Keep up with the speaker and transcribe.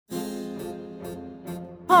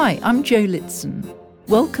Hi, I'm Jo Litson.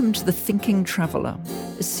 Welcome to The Thinking Traveller,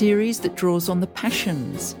 a series that draws on the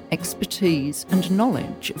passions, expertise and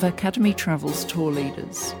knowledge of Academy Travel's tour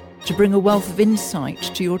leaders to bring a wealth of insight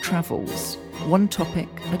to your travels, one topic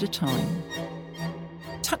at a time.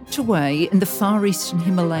 Tucked away in the far eastern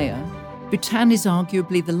Himalaya, Bhutan is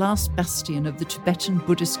arguably the last bastion of the Tibetan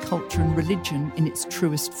Buddhist culture and religion in its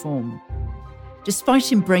truest form.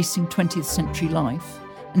 Despite embracing 20th century life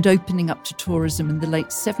and opening up to tourism in the late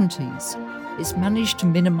 70s, it's managed to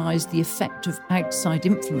minimise the effect of outside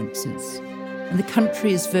influences, and the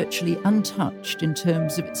country is virtually untouched in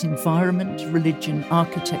terms of its environment, religion,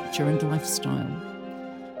 architecture and lifestyle.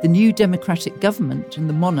 The new democratic government and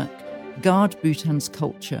the monarch guard Bhutan's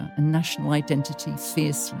culture and national identity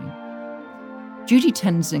fiercely. Judy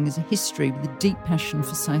Tenzing has a history with a deep passion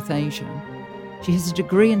for South Asia. She has a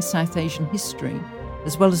degree in South Asian history,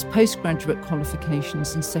 as well as postgraduate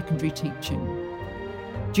qualifications in secondary teaching.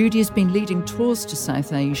 Judy has been leading tours to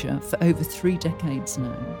South Asia for over 3 decades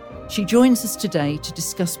now. She joins us today to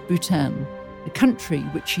discuss Bhutan, a country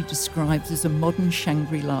which she describes as a modern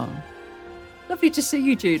Shangri-La. Lovely to see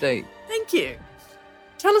you, Judy. Thank you.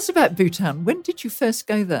 Tell us about Bhutan. When did you first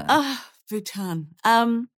go there? Bhutan.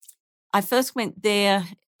 I first went there.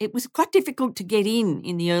 It was quite difficult to get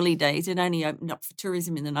in the early days. It only opened up for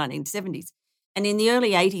tourism in the 1970s. And in the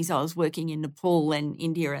early 80s, I was working in Nepal and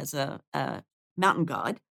India as a mountain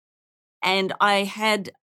guide. And I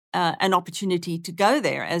had an opportunity to go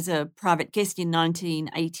there as a private guest in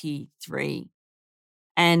 1983.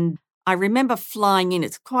 And I remember flying in.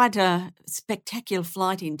 It's quite a spectacular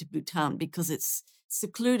flight into Bhutan because it's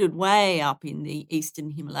secluded way up in the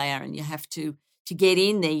eastern Himalaya, and you have to get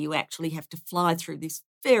in there, you actually have to fly through this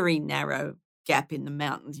very narrow gap in the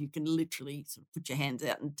mountains. You can literally sort of put your hands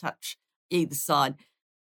out and touch either side.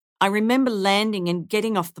 I remember landing and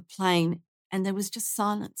getting off the plane, and there was just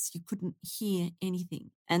silence. You couldn't hear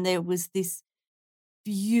anything. And there was this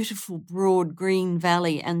beautiful, broad green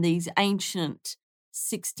valley and these ancient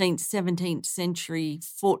 16th, 17th century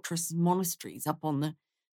fortress monasteries up on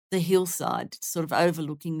the hillside, sort of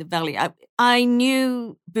overlooking the valley. I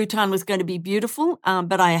knew Bhutan was going to be beautiful,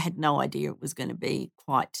 but I had no idea it was going to be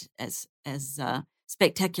quite as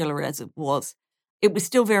spectacular as it was. It was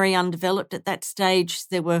still very undeveloped at that stage.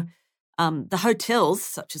 There were the hotels,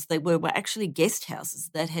 such as they were actually guest houses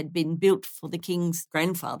that had been built for the king's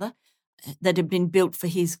grandfather, that had been built for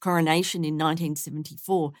his coronation in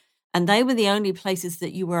 1974. And they were the only places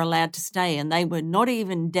that you were allowed to stay. And they were not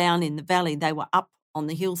even down in the valley. They were up on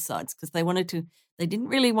the hillsides because they didn't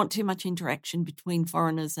really want too much interaction between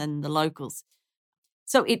foreigners and the locals.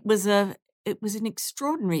 So it was an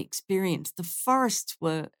extraordinary experience. The forests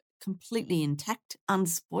were completely intact,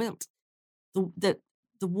 unspoilt. The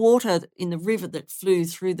water in the river that flew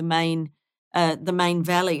through the main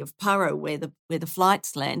valley of Paro, where the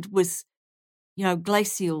flights land, was,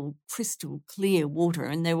 glacial, crystal clear water,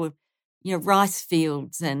 and there were, rice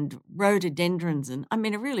fields and rhododendrons, and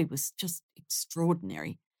it really was just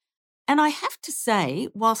extraordinary. And I have to say,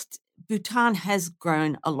 whilst Bhutan has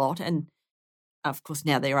grown a lot, and of course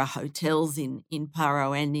now there are hotels in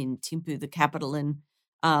Paro and in Thimphu, the capital, and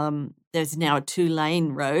there's now a 2-lane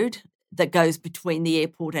road that goes between the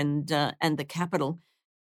airport and the capital.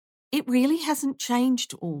 It really hasn't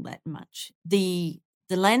changed all that much. The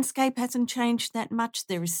landscape hasn't changed that much.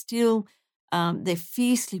 There is still they're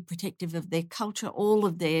fiercely protective of their culture. All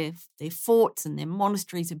of their forts and their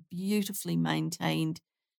monasteries are beautifully maintained.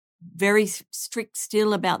 Very strict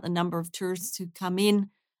still about the number of tourists who come in,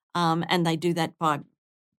 and they do that by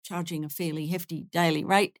charging a fairly hefty daily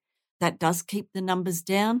rate. That does keep the numbers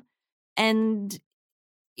down. And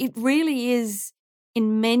it really is,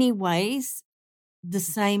 in many ways, the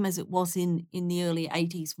same as it was in the early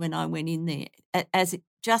 80s when I went in there,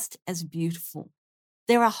 just as beautiful.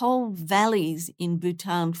 There are whole valleys in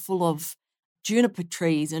Bhutan full of juniper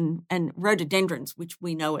trees and rhododendrons, which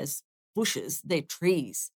we know as bushes. They're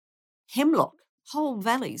trees. Hemlock, whole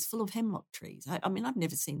valleys full of hemlock trees. I've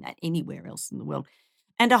never seen that anywhere else in the world.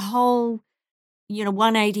 And a whole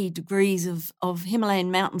 180 degrees of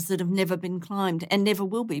Himalayan mountains that have never been climbed and never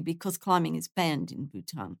will be, because climbing is banned in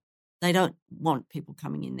Bhutan. They don't want people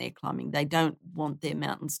coming in there climbing. They don't want their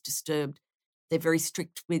mountains disturbed. They're very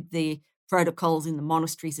strict with the protocols in the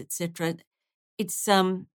monasteries, etc. It's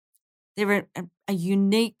they're a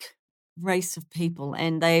unique race of people,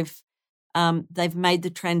 and they've made the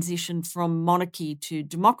transition from monarchy to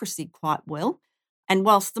democracy quite well. And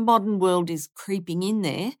whilst the modern world is creeping in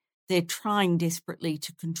there, they're trying desperately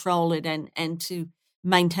to control it and to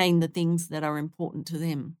maintain the things that are important to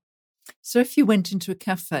them. So if you went into a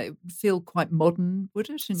cafe, it would feel quite modern, would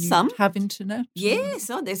it? And Some. you'd have internet? Yes.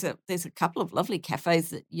 Oh, there's a couple of lovely cafes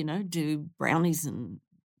that, do brownies and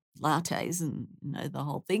lattes and, the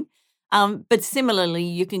whole thing. But similarly,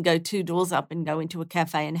 you can go 2 doors up and go into a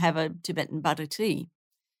cafe and have a Tibetan butter tea.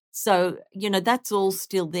 So, that's all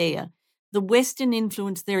still there. The Western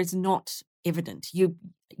influence there is not evident. You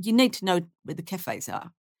need to know where the cafes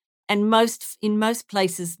are. And in most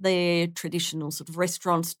places, they're traditional sort of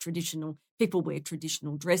restaurants, traditional, people wear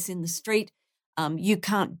traditional dress in the street. You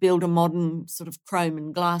can't build a modern sort of chrome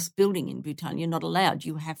and glass building in Bhutan. You're not allowed.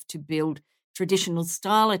 You have to build traditional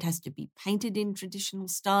style. It has to be painted in traditional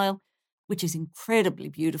style, which is incredibly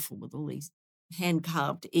beautiful with all these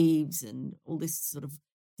hand-carved eaves and all this sort of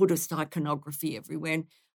Buddhist iconography everywhere.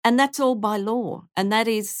 And that's all by law. And that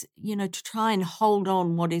is, to try and hold on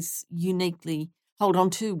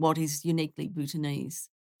to what is uniquely Bhutanese.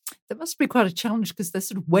 That must be quite a challenge because they're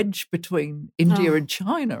sort of wedged between India and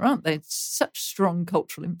China, aren't they? It's such strong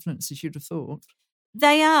cultural influences, you'd have thought.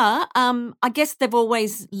 They are. I guess they've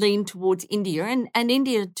always leaned towards India. And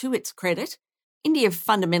India, to its credit, India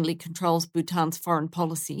fundamentally controls Bhutan's foreign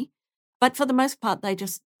policy. But for the most part, they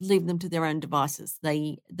just leave them to their own devices.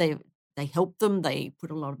 They help them. They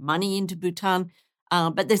put a lot of money into Bhutan.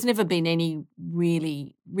 But there's never been any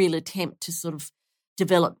real attempt to sort of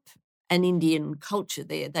develop an Indian culture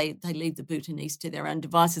there. They leave the Bhutanese to their own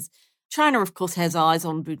devices. China, of course, has eyes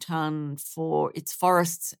on Bhutan for its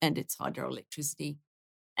forests and its hydroelectricity.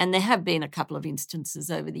 And there have been a couple of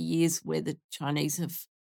instances over the years where the Chinese have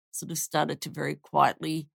sort of started to very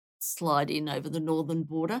quietly slide in over the northern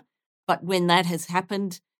border. But when that has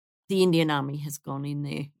happened, the Indian army has gone in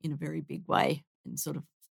there in a very big way and sort of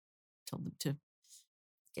told them to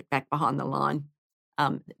get back behind the line.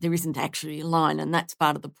 There isn't actually a line, and that's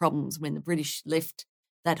part of the problems when the British left.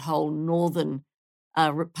 That whole northern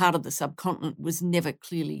part of the subcontinent was never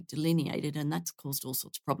clearly delineated, and that's caused all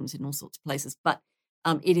sorts of problems in all sorts of places. But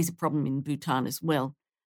it is a problem in Bhutan as well.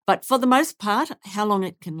 But for the most part, how long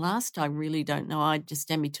it can last, I really don't know. I just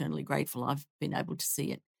am eternally grateful I've been able to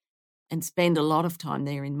see it and spend a lot of time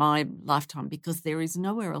there in my lifetime because there is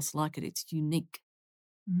nowhere else like it. It's unique,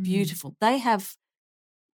 beautiful.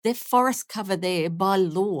 Their forest cover there by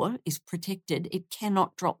law is protected. It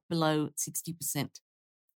cannot drop below 60%.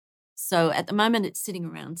 So at the moment it's sitting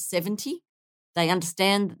around 70. They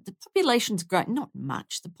understand that the population's growing, not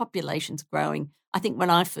much. The population's growing. I think when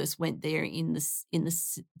I first went there in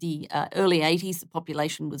the early 80s, the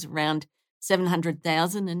population was around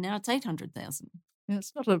 700,000 and now it's 800,000. Yeah,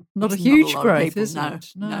 it's not a huge growth, is no,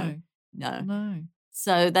 it? No.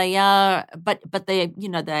 So they are, but they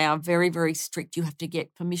are very, very strict. You have to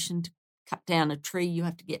get permission to cut down a tree. You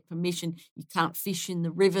have to get permission. You can't fish in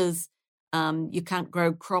the rivers. You can't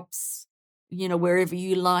grow crops, wherever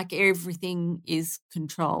you like. Everything is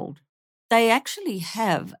controlled. They actually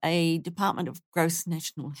have a Department of Gross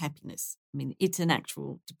National Happiness. I mean, it's an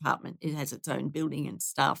actual department. It has its own building and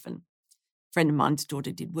staff. And a friend of mine's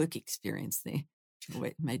daughter did work experience there,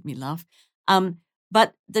 which made me laugh.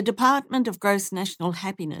 But the Department of Gross National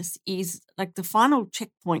Happiness is like the final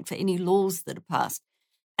checkpoint for any laws that are passed.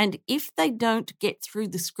 And if they don't get through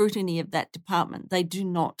the scrutiny of that department, they do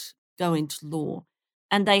not go into law.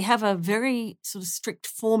 And they have a very sort of strict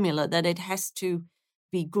formula that it has to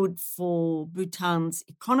be good for Bhutan's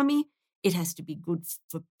economy. It has to be good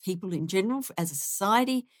for people in general, as a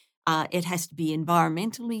society. It has to be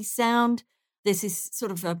environmentally sound. There's this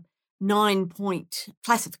sort of a 9-point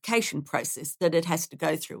classification process that it has to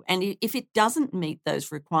go through. And if it doesn't meet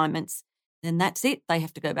those requirements, then that's it. They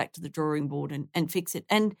have to go back to the drawing board and fix it.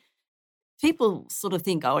 And people sort of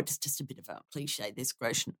think, it's just a bit of a cliche, this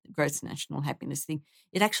gross national happiness thing.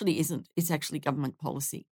 It actually isn't. It's actually government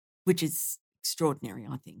policy, which is extraordinary,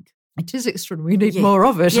 I think. It is extraordinary. We need more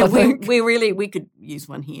of it, I think. We could use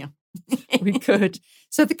one here. We could.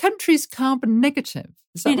 So the country's carbon negative,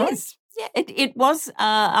 is that right? It is. Yeah, it was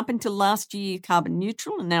up until last year carbon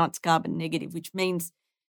neutral, and now it's carbon negative, which means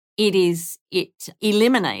it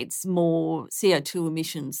eliminates more CO2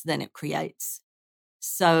 emissions than it creates.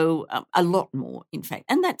 So a lot more, in fact.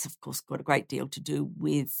 And that's, of course, got a great deal to do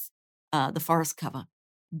with the forest cover,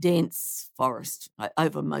 dense forest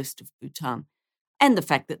over most of Bhutan, and the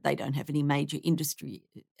fact that they don't have any major industry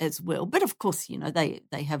as well. But, of course,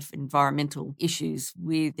 they have environmental issues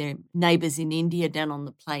with their neighbours in India down on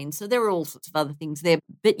the plains. So there are all sorts of other things there.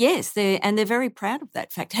 But, yes, they're very proud of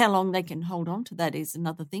that fact. How long they can hold on to that is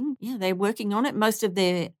another thing. Yeah, they're working on it. Most of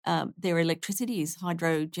their electricity is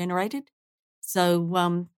hydro-generated.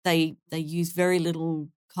 So they use very little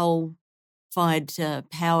coal fired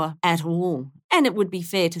power at all. And it would be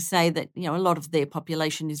fair to say that, a lot of their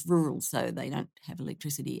population is rural, so they don't have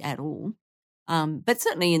electricity at all. But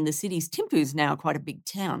certainly in the cities, Thimphu's now quite a big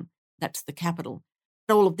town. That's the capital.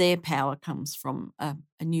 But all of their power comes from a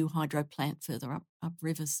new hydro plant further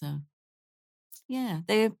upriver. So, yeah,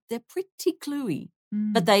 they're pretty cluey.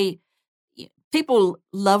 But people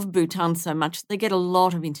love Bhutan so much, they get a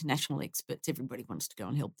lot of international experts. Everybody wants to go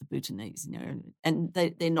and help the Bhutanese, and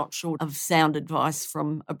they're not short of sound advice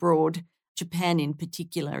from abroad. Japan in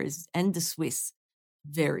particular and the Swiss,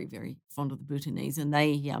 very, very fond of the Bhutanese, and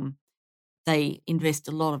they invest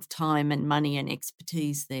a lot of time and money and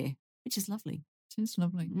expertise there, which is lovely. It is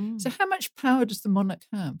lovely. So how much power does the monarch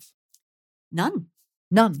have? None.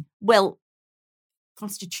 None? Well,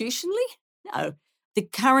 constitutionally, no. The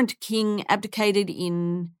current king abdicated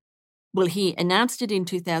he announced it in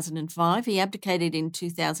 2005. He abdicated in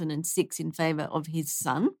 2006 in favour of his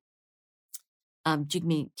son,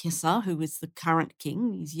 Jigme Kesa, who is the current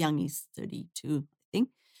king. He's young, he's 32, I think.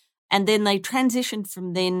 And then they transitioned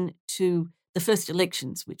from then to the first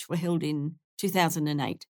elections, which were held in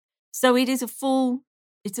 2008. So it is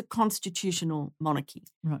it's a constitutional monarchy.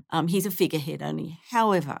 Right. He's a figurehead only.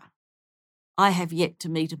 However, I have yet to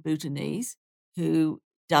meet a Bhutanese who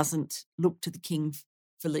doesn't look to the king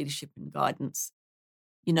for leadership and guidance.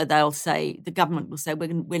 They'll say, the government will say,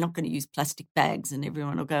 we're not going to use plastic bags, and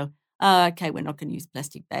everyone will go, oh, okay, we're not going to use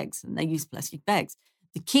plastic bags, and they use plastic bags.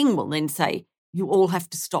 The king will then say, you all have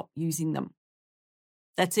to stop using them.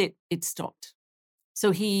 That's it. It's stopped.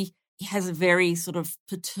 So he has a very sort of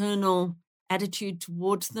paternal attitude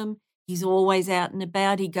towards them. He's always out and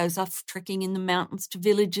about. He goes off trekking in the mountains to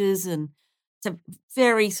villages, and it's a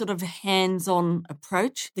very sort of hands-on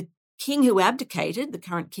approach. The king who abdicated, the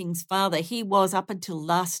current king's father, he was up until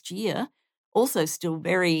last year also still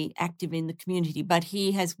very active in the community, but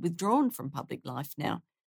he has withdrawn from public life now,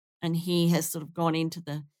 and he has sort of gone into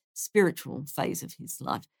the spiritual phase of his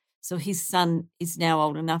life. So his son is now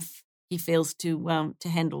old enough, he feels, to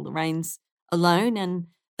handle the reins alone, and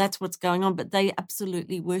that's what's going on. But they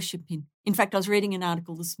absolutely worship him. In fact, I was reading an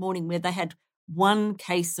article this morning where they had one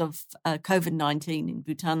case of COVID-19 in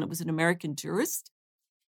Bhutan. It was an American tourist.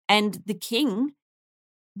 And the king,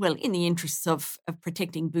 well, in the interests of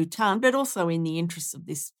protecting Bhutan, but also in the interests of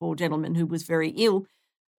this poor gentleman who was very ill,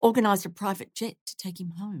 organised a private jet to take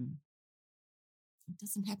him home. It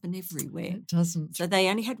doesn't happen everywhere. It doesn't. So they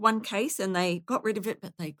only had one case and they got rid of it,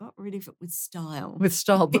 but they got rid of it with style. With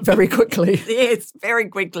style, but very quickly. Yes, very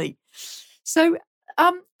quickly. So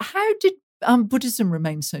how did Buddhism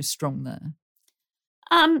remain so strong there?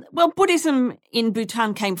 Well, Buddhism in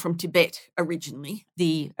Bhutan came from Tibet originally.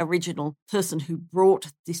 The original person who brought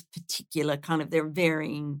this particular kind of, there are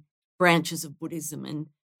varying branches of Buddhism,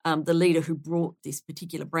 and the leader who brought this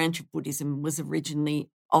particular branch of Buddhism was originally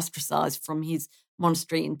ostracised from his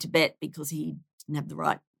monastery in Tibet because he didn't have the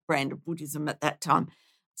right brand of Buddhism at that time.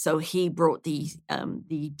 So he brought the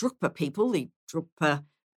Drukpa people, the Drukpa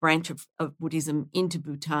branch of Buddhism, into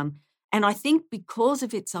Bhutan. And I think because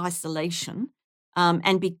of its isolation,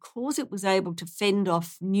 and because it was able to fend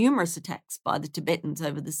off numerous attacks by the Tibetans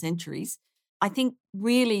over the centuries, I think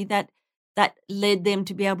really that led them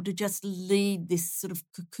to be able to just lead this sort of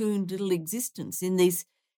cocooned little existence in these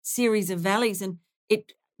series of valleys. And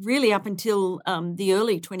it really, up until the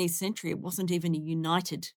early 20th century, it wasn't even a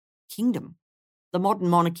united kingdom. The modern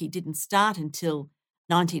monarchy didn't start until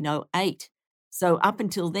 1908. So up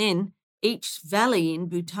until then, each valley in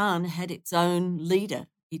Bhutan had its own leader,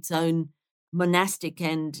 its own monastic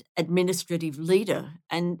and administrative leader,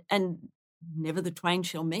 and never the twain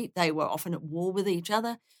shall meet. They were often at war with each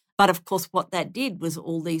other. But of course, what that did was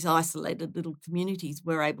all these isolated little communities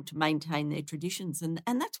were able to maintain their traditions. And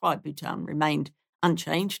that's why Bhutan remained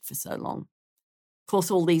unchanged for so long. Of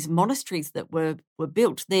course, all these monasteries that were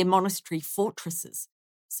built, they're monastery fortresses.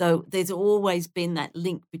 So there's always been that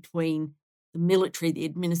link between the military, the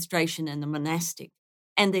administration, and the monastic.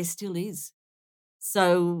 And there still is.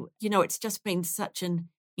 So, it's just been such an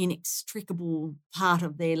inextricable part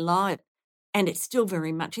of their life. And it still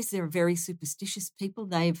very much is. They're a very superstitious people.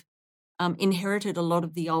 They've inherited a lot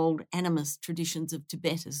of the old animist traditions of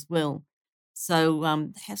Tibet as well. So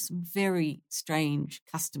they have some very strange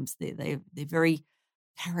customs there. They're very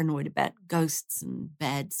paranoid about ghosts and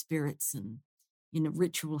bad spirits, and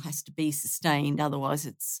ritual has to be sustained. Otherwise,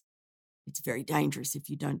 it's very dangerous if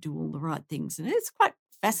you don't do all the right things. And it's quite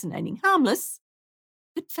fascinating, harmless,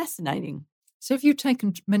 but fascinating. So have you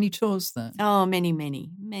taken many tours there? Oh,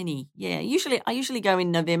 many. Yeah, I usually go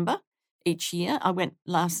in November each year. I went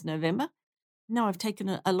last November. No, I've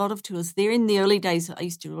taken a lot of tours there. In the early days, I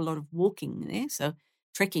used to do a lot of walking there. So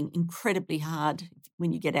trekking incredibly hard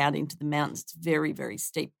when you get out into the mountains. It's very, very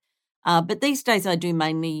steep. But these days I do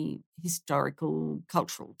mainly historical,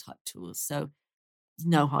 cultural type tours. So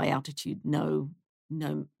no high altitude, no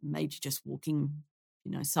major, just walking,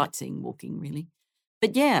 sightseeing, walking really.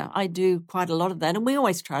 But yeah, I do quite a lot of that. And we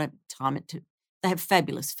always try to time it to, they have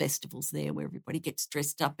fabulous festivals there where everybody gets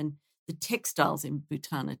dressed up, and the textiles in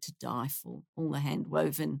Bhutan are to die for, all the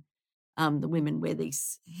hand-woven. The women wear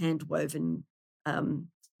these hand-woven,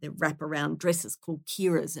 they're wrap-around dresses called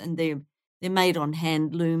kiras, and they're made on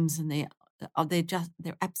hand looms, and they're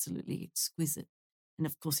absolutely exquisite. And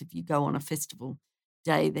of course, if you go on a festival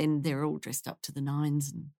day, then they're all dressed up to the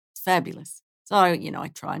nines, and it's fabulous. So I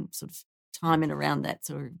try and sort of time it around that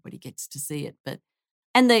so everybody gets to see it.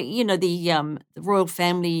 And the royal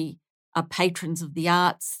family are patrons of the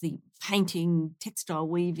arts, the painting, textile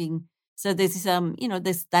weaving. So there's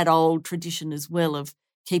there's that old tradition as well of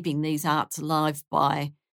keeping these arts alive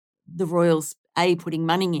by the royals, putting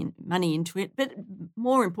money into it, but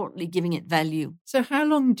more importantly, giving it value. So how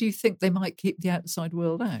long do you think they might keep the outside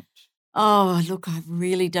world out? Oh, look, I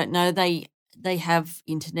really don't know. They have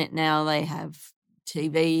internet now. They have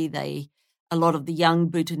TV. A lot of the young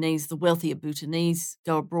Bhutanese, the wealthier Bhutanese,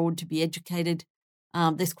 go abroad to be educated.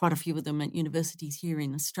 There's quite a few of them at universities here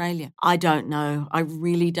in Australia. I don't know. I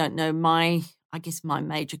really don't know. I guess my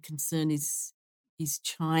major concern is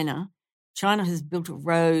China. China has built a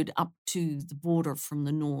road up to the border from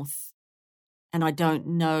the north, and I don't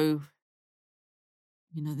know.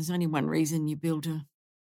 There's only one reason you build a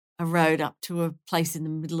road up to a place in the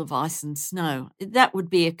middle of ice and snow. That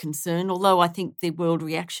would be a concern, although I think the world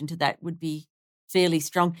reaction to that would be fairly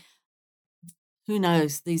strong. Who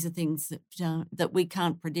knows? These are things that we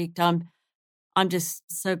can't predict. I'm just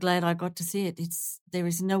so glad I got to see it. There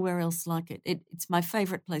is nowhere else like it. It's my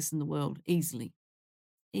favourite place in the world, easily.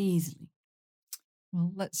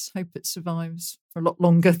 Well, let's hope it survives for a lot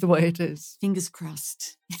longer the way it is. Fingers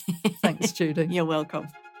crossed. Thanks, Judy. You're welcome.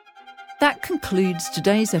 That concludes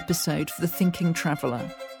today's episode for The Thinking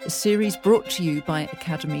Traveller, a series brought to you by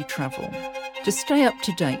Academy Travel. To stay up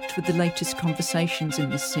to date with the latest conversations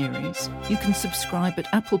in this series, you can subscribe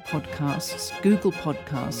at Apple Podcasts, Google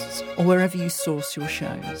Podcasts, or wherever you source your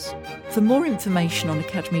shows. For more information on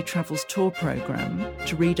Academy Travel's tour programme,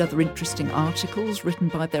 to read other interesting articles written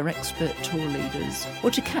by their expert tour leaders,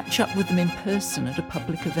 or to catch up with them in person at a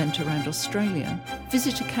public event around Australia,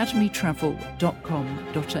 visit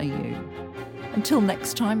academytravel.com.au. Until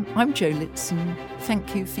next time, I'm Jo Litson.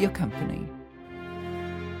 Thank you for your company.